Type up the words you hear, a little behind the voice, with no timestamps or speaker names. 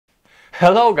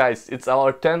Hello guys, it's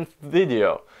our 10th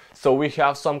video, so we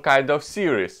have some kind of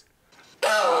series.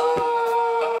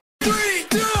 3,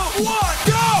 2, 1,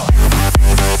 go!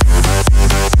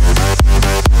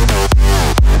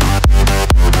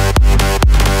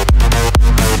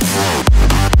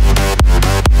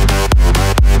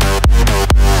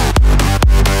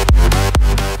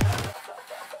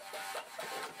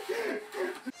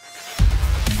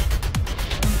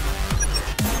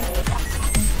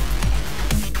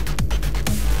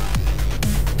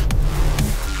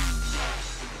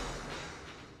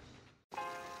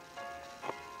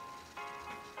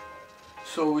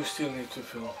 So we still need to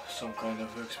film some kind of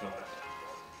experiment.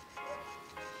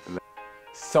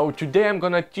 So today I'm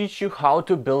gonna teach you how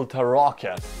to build a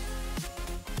rocket.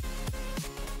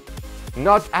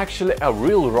 Not actually a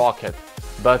real rocket,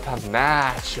 but a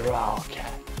match rocket.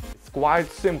 It's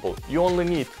quite simple. You only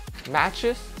need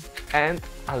matches and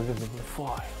aluminum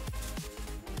foil.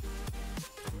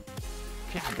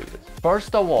 Fabulous.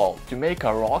 First of all, to make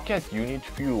a rocket you need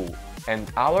fuel, and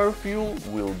our fuel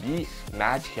will be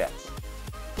match heads.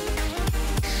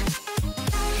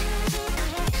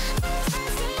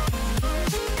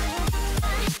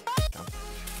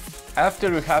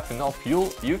 After you have enough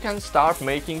fuel, you can start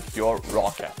making your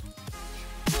rocket.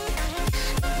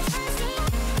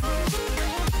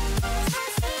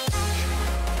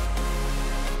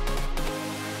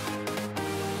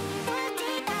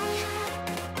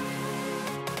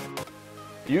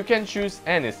 You can choose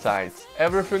any size,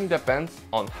 everything depends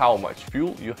on how much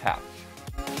fuel you have.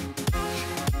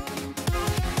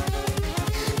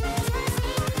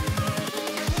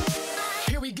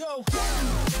 Here we go!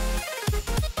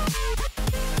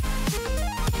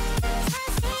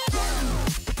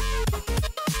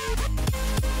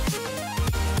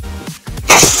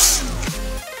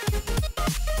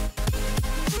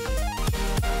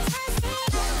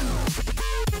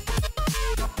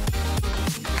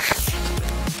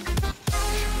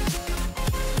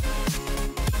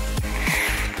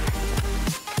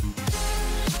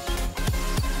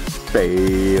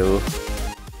 Fail.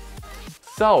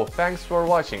 So, thanks for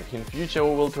watching. In future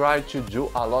we will try to do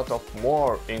a lot of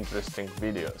more interesting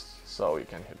videos. So you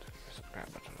can hit the subscribe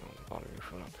button or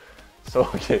if you not. So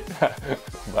okay,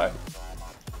 bye.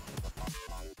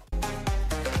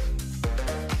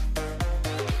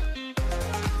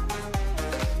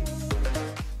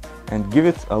 And give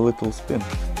it a little spin.